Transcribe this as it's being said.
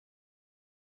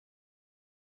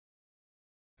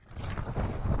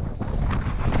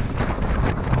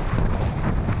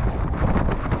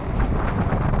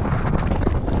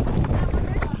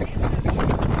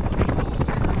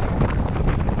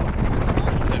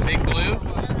big blue?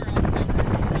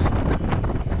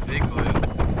 Big blue.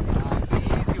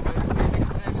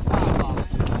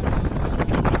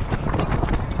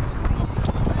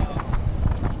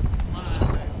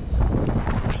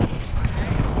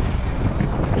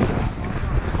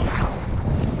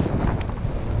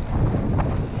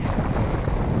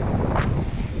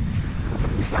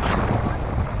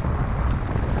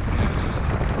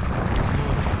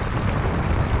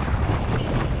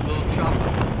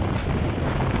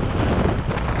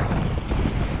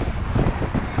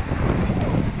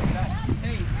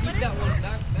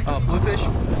 Bluefish? Oh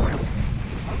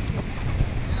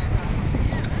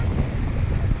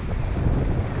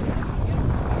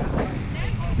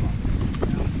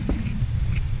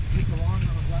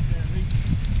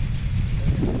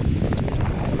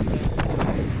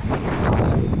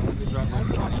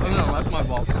no, that's my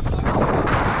ball.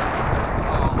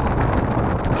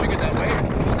 Should get that weight. I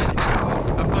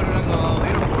put it on the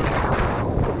leaderboard.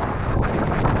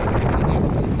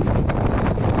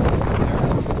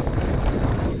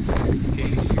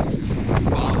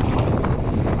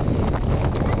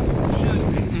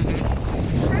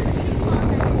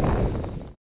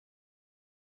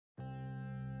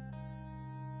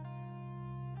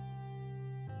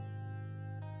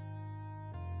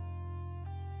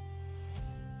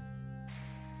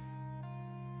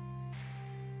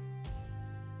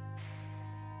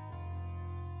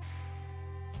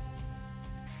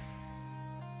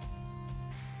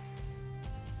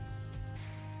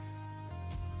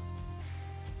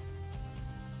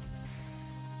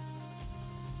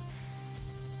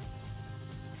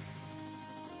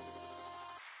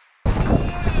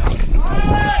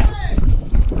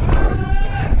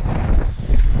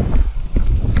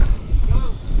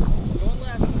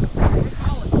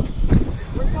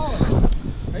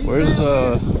 Where's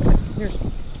are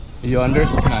you under?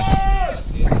 Nice.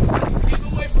 Keep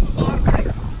away from the bottom.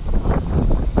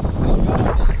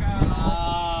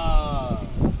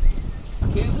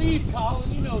 Can't leave,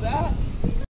 Colin, you know that.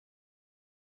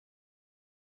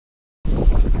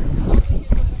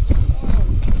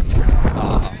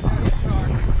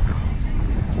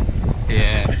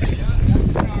 Yeah.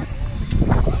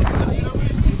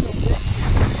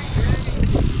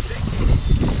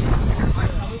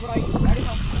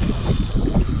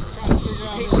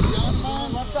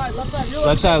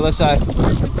 Left side.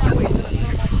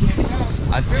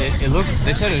 It looked.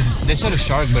 They said a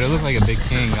shark, but it looked like a big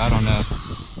king. I don't know.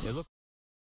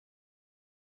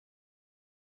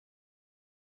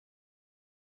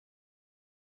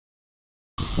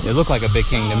 It looked like a big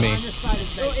king to me.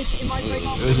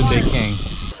 It was a big king.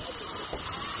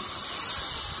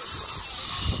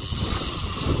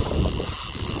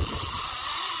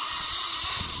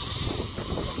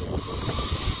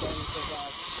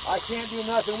 I can't do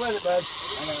nothing with it, bud. I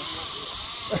know.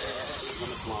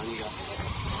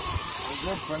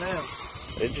 Good for now.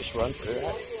 It just runs through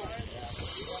that.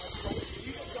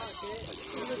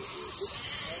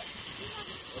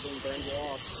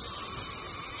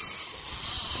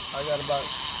 I got about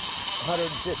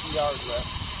 150 yards left.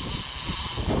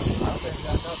 I don't think I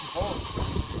got nothing for him.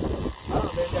 I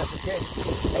don't think that's the king.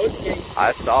 That was the king.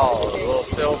 I saw a little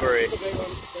silvery.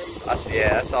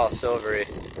 Yeah, I saw a silvery.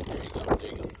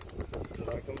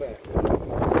 Come back.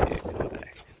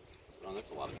 Oh, that's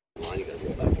a lot of line you gotta go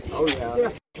back. Oh yeah.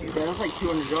 That's like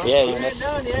 200 yards. Yeah, you missed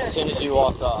it. As soon as you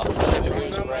walked off, it ran.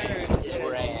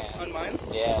 On mine?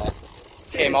 Yeah.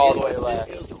 Came all the way left.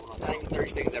 Not even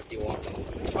 30 seconds after you walked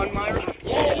off. On mine?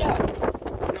 Yeah.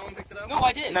 No one picked it up? No,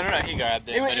 I did. No, he grabbed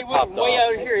it, but it went popped way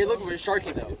off. out here. It looked really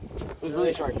sharky though. It was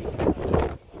really sharky.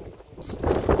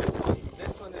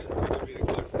 This one is going to be the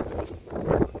closest.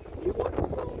 You want to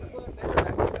slow the foot there, I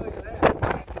can tell you that.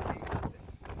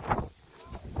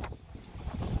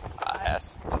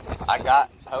 I got,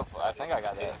 hopefully, I think I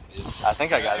got that. I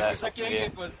think I got that. Yeah.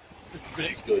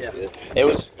 It's good. Yeah. It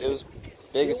was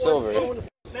big as silver.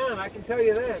 Down, I can tell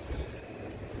you that.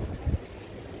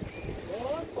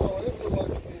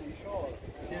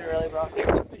 Did it really, bro? It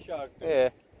could be shark. Yeah.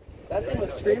 That thing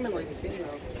was screaming like a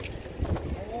female.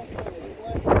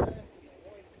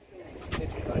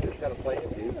 I just gotta play it,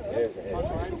 dude. There's the head.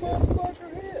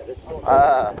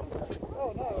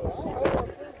 Oh no,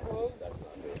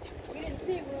 we didn't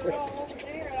see it. We were all over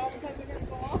there, and all of a sudden we heard it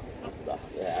go off.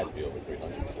 Yeah, it had to be over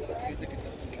 300.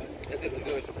 That didn't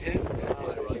go to pin.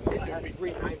 I'd be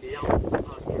 390 out.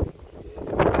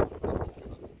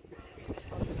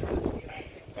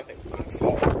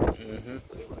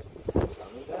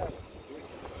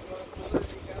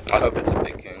 I hope it's a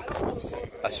big king.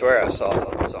 I swear I saw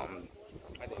something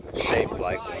shaped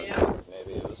like one.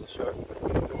 Maybe it was a shark.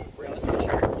 It was no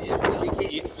shark.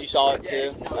 You saw it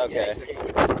too? Okay.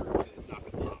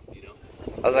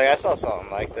 I was like, I saw something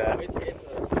like that. It's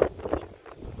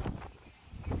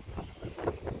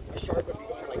a shark would be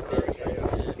going like this right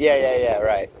now. Yeah,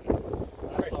 right.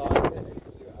 I saw it.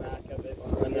 Back of it.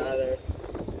 Another.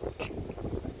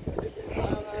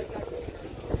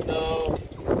 No.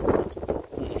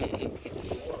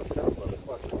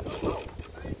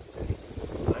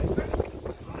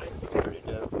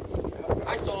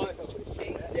 I saw it.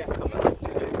 Yeah, coming up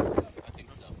to it. I think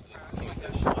so.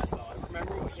 I saw it.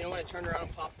 Remember, you know when it turned around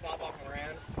and pop off and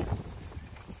ran?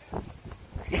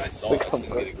 I saw it. I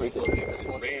didn't get a great look. It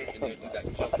ran and then did that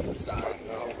jump to the side.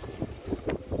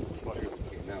 It's funny when it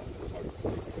came out. It's hard to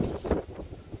see.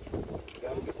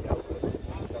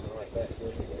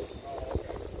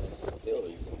 Still,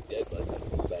 you can be dead by the time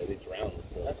you die. They drown.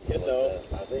 So That's good though.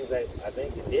 I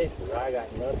think it did, because I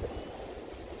got nothing.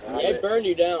 Yeah, it burned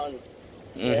you down.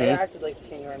 Mm-hmm. Yeah, it acted like the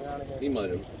king running around again. He might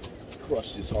have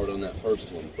crushed his heart on that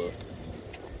first one, but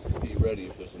be ready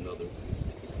if there's another.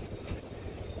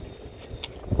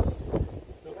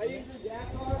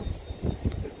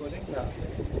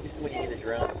 This is when you need to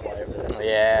drown to fly over there.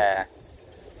 Yeah.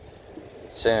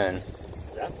 Soon.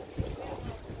 Yeah,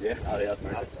 oh, yeah, that's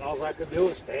nice. All I could do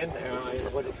is stand there.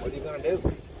 What are you going to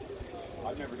do?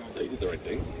 I've never done that. You did the right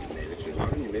thing. You made it. You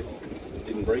made it.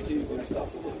 Didn't break you. You didn't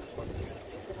stop it. It's fun.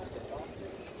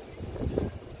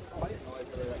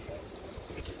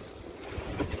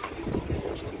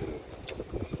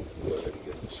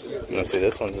 You want to see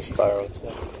this one's a spiral too?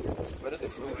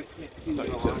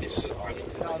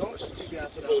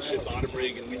 It's a bullshit bottom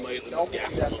rig, and we might Nope.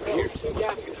 gap it over here. So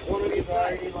much. One of these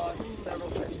already lost several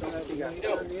fish. Don't have two gaps.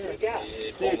 Two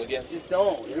gaps. Pull them again. Just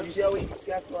don't. You see how we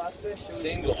got the last fish?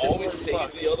 Single. Always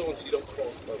save the other ones so you don't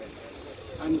cross both.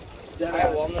 I'm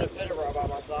gonna fit it right by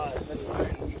my side. That's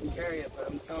fine. You can carry it, but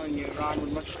I'm telling you, Ron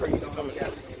would much prefer you don't have a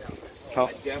gas in you now. Oh.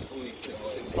 I definitely took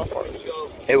single.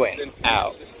 It went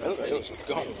out.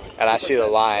 And I see the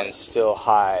line still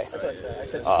high That's what I said. I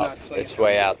said just up. not swing. It's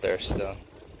way out there still.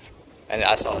 And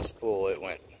I saw a spool, it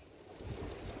went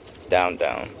down.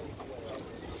 The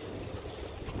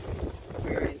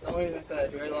only reason I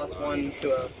said we already lost one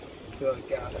to a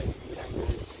gap.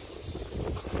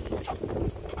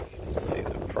 Let's see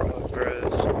the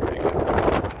progress.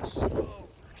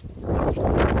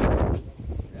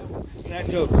 That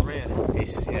joker ran.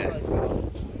 Yeah.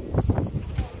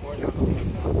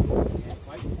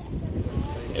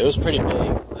 It was pretty big.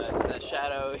 That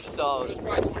shadow you saw was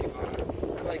Probably 25.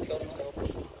 Probably killed himself.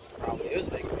 Probably. It was a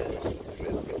big fish.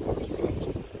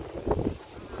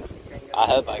 I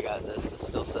hope I got this. It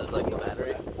still says like the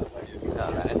battery.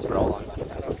 No, it's rolling.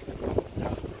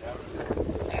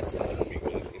 That's not gonna be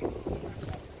good.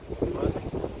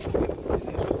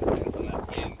 It just depends on that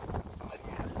wind.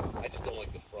 I just don't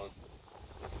like the front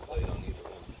plate on either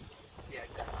one. Yeah,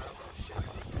 exactly.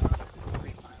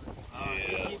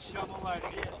 Yeah. Keep shoveling like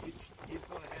this. He's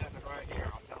going to happen right here.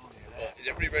 I'm telling you that. Is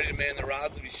everybody ready to man the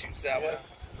rods if he shoots that way?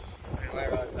 My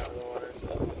rod's out of the water, so.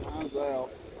 Mine's out.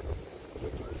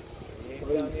 You ain't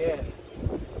done yet.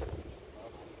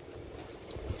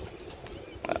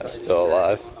 Still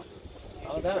alive.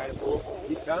 Oh, no.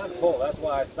 He's trying to pull. That's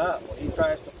why I stopped. When he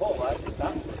tries to pull, I just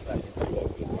stop for a second.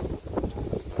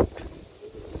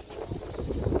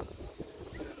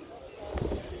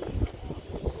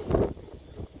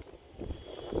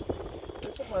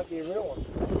 This one might be a real one.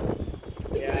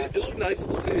 Yeah. It looked nice.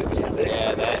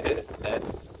 Yeah, that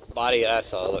body I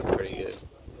saw looked pretty good.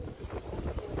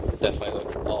 Definitely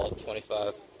looked all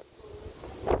 25.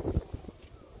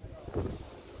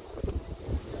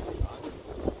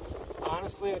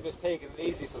 Honestly, I'm just taking it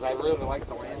easy because I really like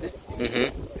to land it.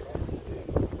 Mm-hmm.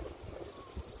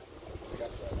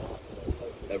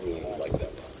 Everyone would like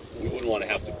that. We wouldn't want to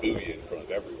have to boo you in front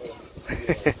of everyone.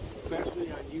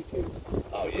 Especially on YouTube.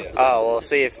 Oh, yeah. Oh, we'll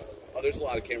see if... Oh, there's a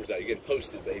lot of cameras out. You're getting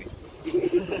posted, baby. You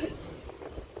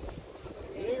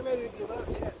ain't ready to give up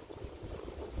yet.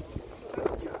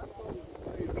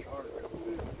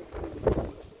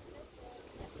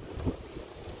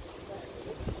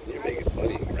 You're making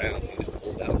funny grounds. You just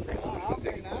pulled out 300 and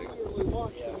take a swing.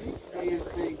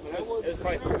 It was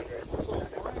probably 400.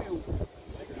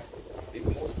 He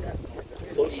was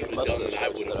closer to done than I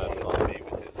would have wanted to be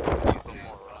with his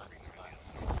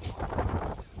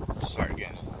Start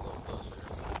getting a little closer.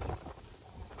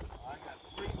 I got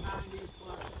 390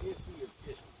 plus 50 or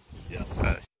 50. Yeah.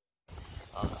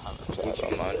 I don't know how much Once was you on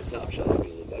get mine. to the top shot, I'll be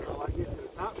a little better. When I get to the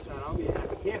top shot, I'll be a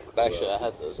happy camper. But actually, I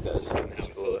had those guys.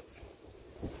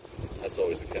 That's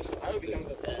always the catch. I would become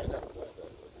the bad.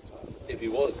 If he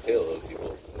was tail hooked, he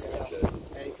will.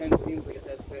 And he kind of seems like a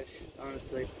dead fish,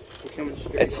 honestly. He's coming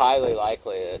straight. It's highly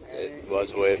likely that it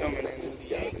was He's with. coming in.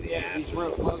 Yeah, he's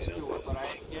real close to it, but I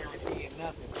ain't guaranteeing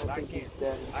nothing.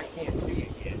 I can't see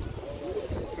it yet.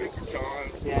 Take your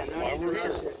time. Yeah, no While need to we're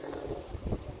rush here. it.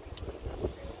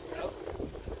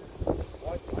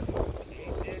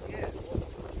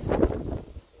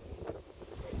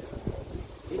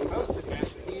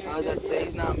 I was about to say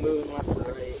he's not moving left to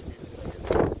right.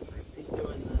 He's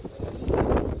doing the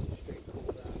straight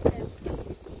pull back.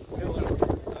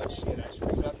 Oh shit, I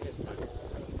screwed up this time.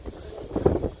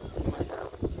 He might have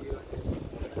a few in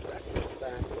his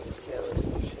back with his tail or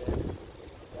some shit.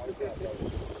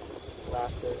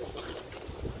 Lasso.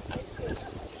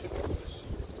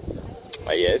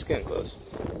 Oh, yeah, it's getting close.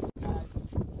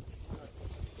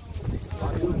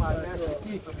 I'll do my best to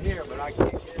keep him here, but I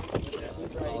can't get him.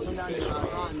 Come down here,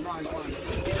 Ron.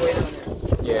 Keep way down here.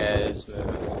 Yeah, it's moving.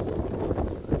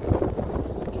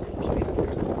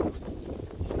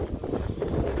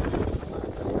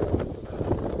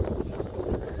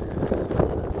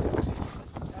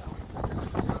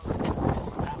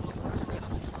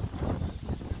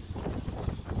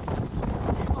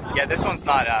 Yeah, this one's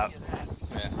not out.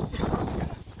 Yeah.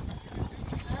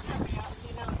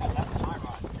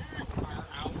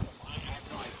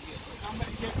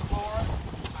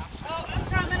 Oh, I'm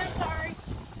coming, I'm sorry.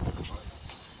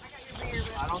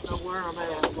 I don't know where I'm at.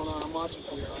 What's going on? I'm watching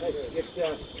for you. Get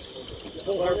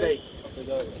pull her bait.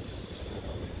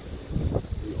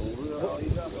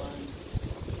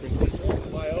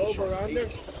 My over under?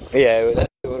 Yeah, that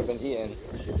would have been eaten.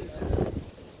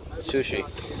 Sushi.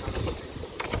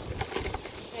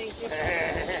 Thank you.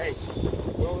 Hey,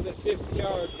 we're within 50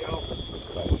 yards, y'all.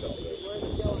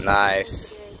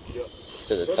 Nice.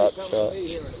 To the top shot.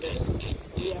 He's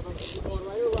going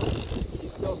right or left?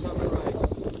 He's still coming right.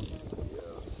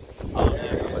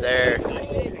 Over there.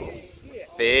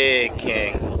 Big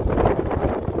king.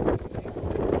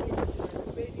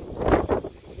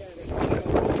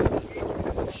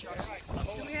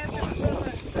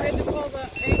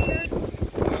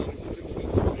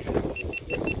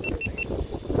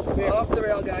 Off the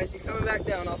rail, guys. He's coming back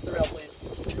down. Off the rail, please.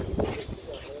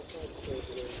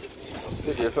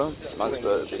 Good earphone? Mine's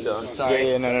about to be done. Sorry.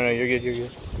 Yeah, no, you're good, you're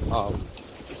good.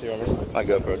 My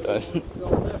GoPro died.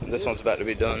 This one's about to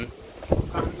be done.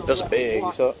 That's big,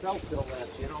 you saw it? You know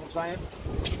what I'm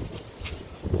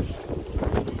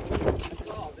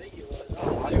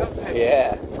saying?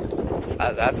 Yeah. I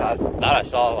thought I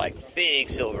saw like big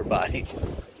silver body.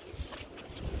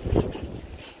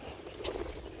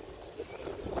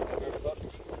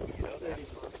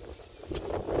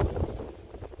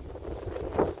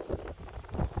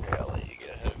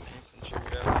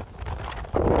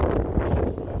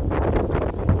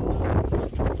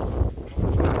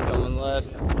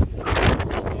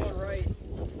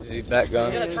 Back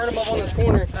gun. You gotta turn him up on this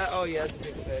corner. Oh yeah, that's a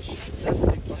big fish. That's a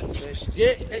big fucking fish.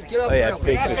 Get up. Oh yeah, rail.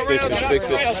 big fish, big fish, big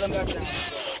fish. Let him back down.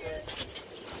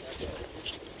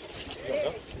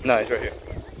 No, he's right here.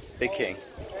 Big king.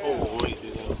 Oh, wait,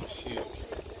 dude, that was huge.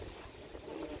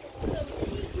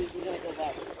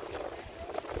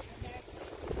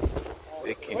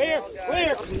 Big king. Clear!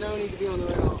 There's no need to be on the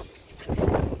rail.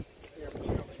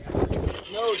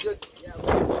 No, just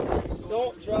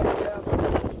don't drop it down.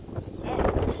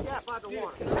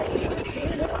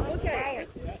 Okay.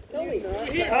 Do it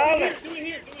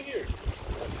here.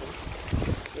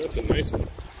 That's a nice one.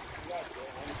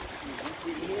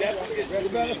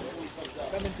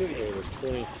 Coming to you. That's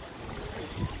 20.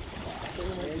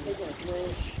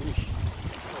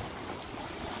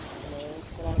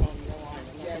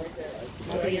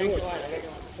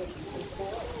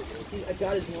 I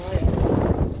got his line.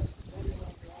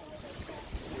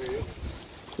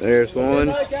 There's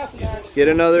one. Get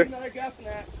another. Another gaff in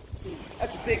that.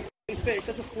 That's a big fish.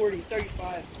 That's a 40,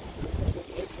 35.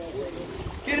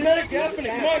 Get another gaff in it.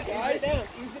 Come on, guys.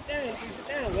 Ease it down.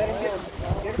 Let him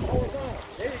get him horizontal.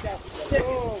 There you go.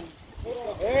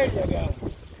 There you go.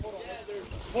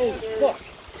 Holy fuck.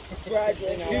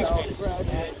 Gradually now.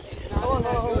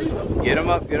 Get him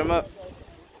up, get him up.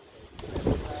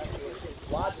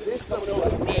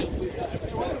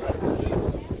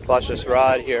 Watch this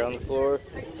rod here on the floor.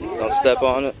 Don't step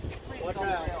on it. Watch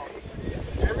out.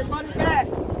 Everybody back.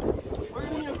 We're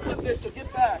going to flip this, so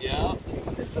get back. Yeah.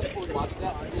 This is a 40. Watch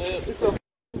that flip. This is a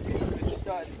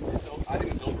done. I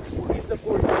think it's over 40. This is a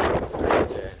 40. 1,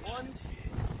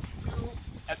 2,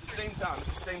 at the same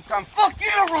time. Fuck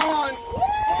yeah, Ron!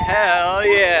 Hell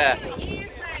yeah.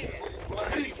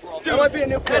 That might be a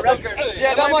new pit record.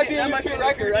 Yeah, that might be a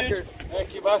record.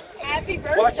 Thank you, bud. Happy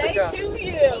Watch it birthday down. to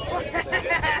you.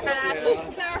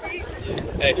 Sorry.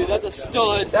 Hey, Dude, that's a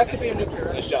stud. That could be a nuclear,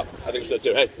 right? nice job. I think so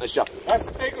too. Hey, nice job. That's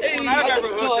the biggest one I've that's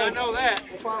ever a hooked, I stud. know that.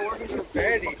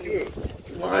 Fatty, too.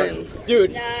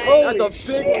 Dude, Nice. that's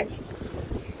a big one.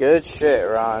 Good shit,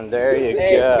 Ron. There you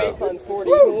Hey, go. baseline's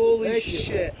 40. Holy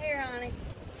shit. Here, honey.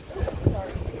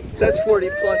 That's 40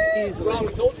 plus easily. Ron,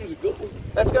 we told you it was a good one.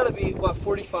 That's got to be, what,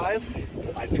 45?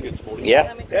 I think it's 40.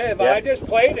 Yeah. Yeah, but I just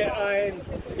played it,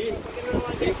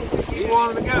 he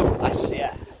wanted to go. I see.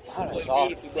 Yeah. I thought I saw.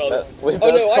 Beautiful, brother. We Oh,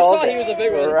 both no, I called saw it. he was a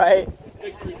big one. Right.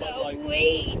 Big three, Bud Light.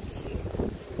 Wait.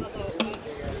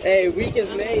 Hey, weak as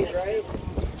maize, right?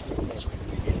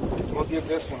 We'll give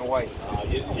this one away.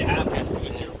 You have to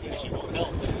because your fish won't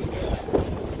help.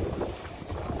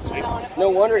 No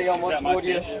wonder he almost fooled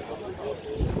you.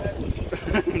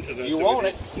 You want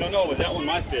it? No, was that one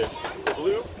my fish? The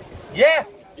blue? Yeah.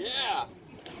 Yeah.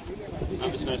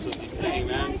 I'm just messing with you. Dang,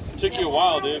 man. Took you a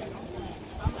while, dude.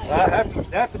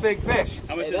 That's a big fish.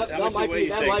 How much, Hey, that, how much might weight be, you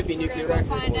that think? might be nuclear We're record.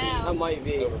 gonna find out. That might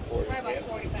be. Over 40. Probably about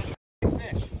 45.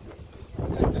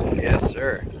 Yes,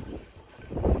 sir.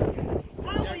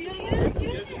 Oh, you get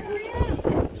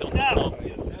it? Tilt down.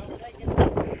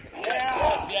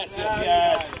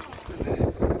 Yes.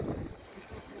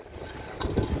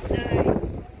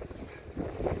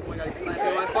 Oh my god, he's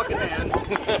clapping my fucking hand.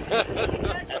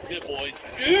 That's it, boys.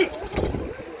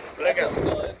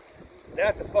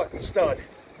 That's a fucking stud.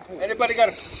 Anybody got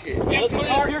a shit? Let's put it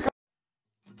in your car.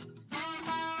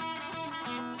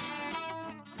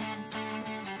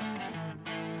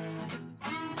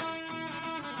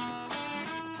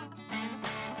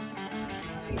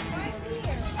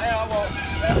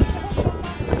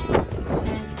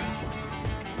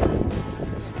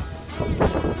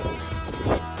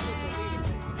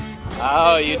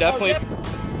 Oh, you definitely.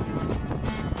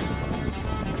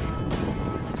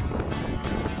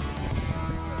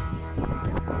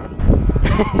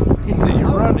 He said you're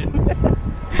running.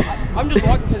 I'm just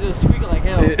walking because it was squeaking like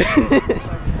hell.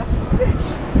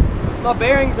 My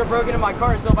bearings are broken in my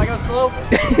car, so if I go slow,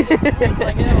 it's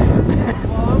like hell.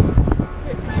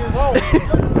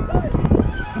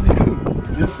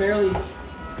 You're fairly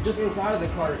just inside of the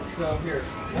cart, so here.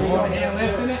 You want a hand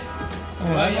lifting it?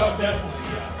 Yeah,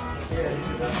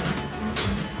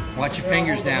 definitely. Watch your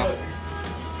fingers now.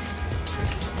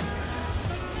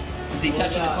 Is he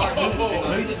touching the cart?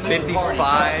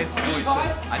 55.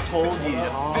 I told you.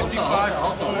 55.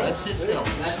 Also, let's sit still.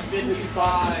 That's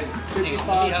 55. Hang on,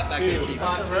 let me hop back here, Chief.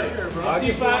 I'll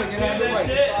just want to get out of the way.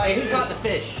 Hey, who caught the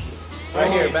fish? Right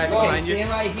here, back Go ahead, behind you. stand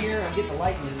right here and get the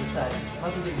lighting in this side.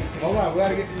 How's we get a good picture? Hold on, we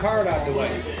gotta get the card out of the way.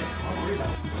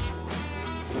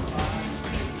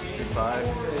 5.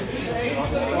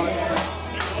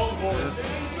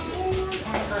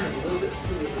 Turn it a little bit.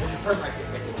 Perfect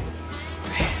right there.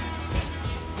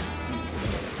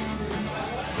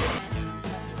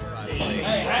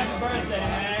 Hey, happy birthday,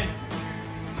 man.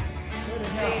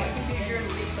 Hey, I can be sure to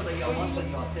get somebody on one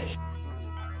foot on fish.